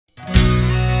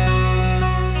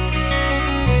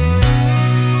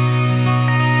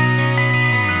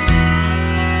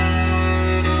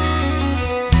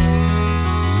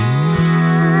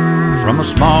I'm a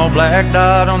small black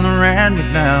dot on the Rand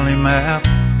McNally map,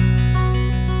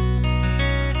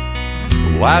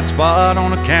 a white spot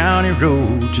on a county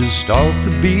road just off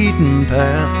the beaten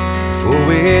path. Before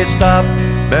we stop,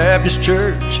 Baptist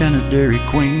church and a Dairy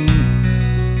Queen.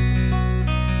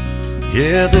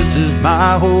 Yeah, this is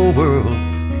my whole world.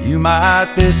 You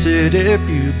might miss it if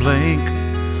you blink.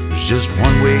 There's just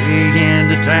one way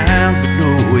into town, but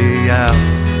no way out.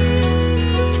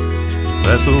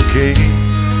 That's okay,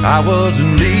 I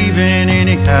wasn't leaving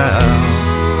anyhow.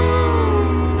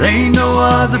 There ain't no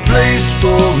other place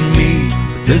for me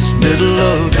but this middle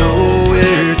of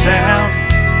nowhere town.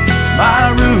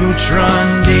 My roots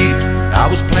run deep, I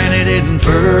was planted in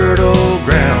fertile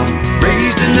ground,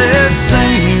 raised in this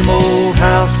same old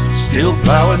house, still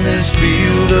plowing this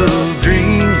field of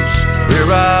dreams. Where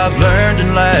I've learned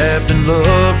and laughed and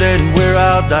loved and where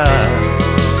I'll die.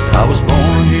 I was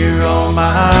born here all my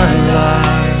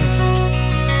life.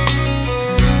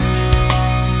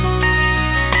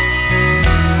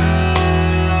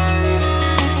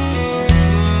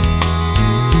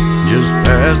 Just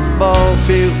past the ball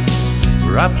field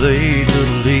where I played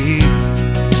Little League.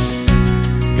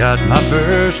 Got my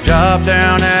first job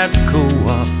down at the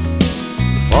co-op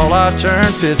the fall I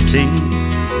turned 15.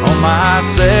 On my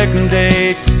second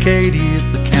date with Katie at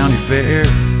the county fair.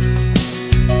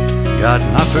 Got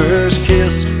my first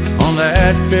kiss on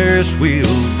that Ferris wheel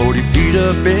 40 feet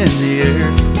up in the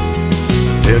air.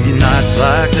 Tell you nights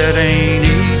like that ain't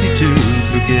easy to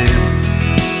forget.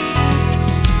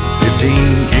 15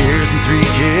 years and 3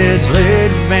 kids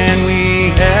later, man, we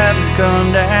haven't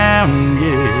come down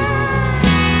yet.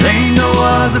 There ain't no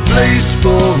other place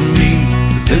for me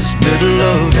but this middle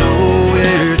of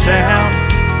nowhere town.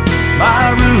 My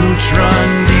roots run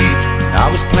deep, I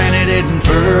was planted in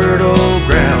fertile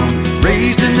ground,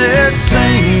 raised in this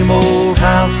same old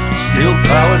house, still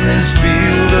plowing this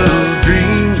field of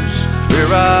dreams.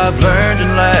 Where I've learned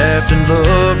and laughed and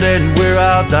loved and where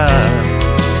I'll die.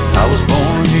 I was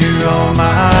born here all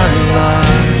my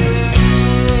life.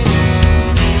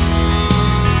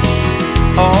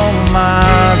 All my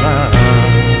life.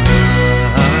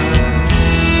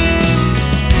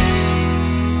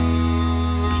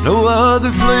 No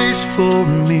other place for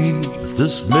me but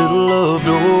this middle of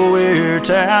nowhere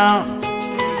town.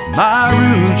 My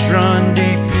roots run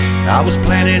deep, I was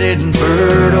planted in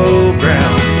fertile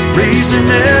ground, raised in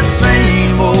this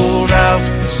same old house,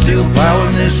 still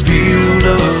plowing this field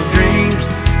of dreams,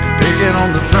 picking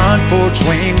on the front porch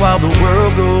swing while the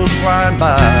world goes flying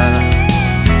by.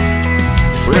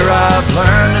 It's where I've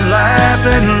learned and laughed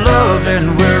and loved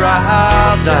and where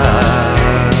I'll die.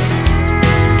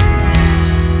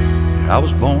 I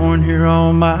was born here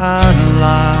all my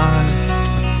life.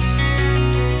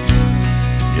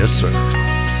 Yes, sir,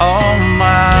 all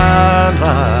my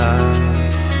life.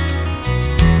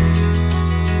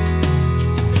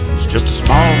 It's just a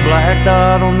small black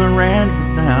dot on the Rand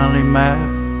McNally map,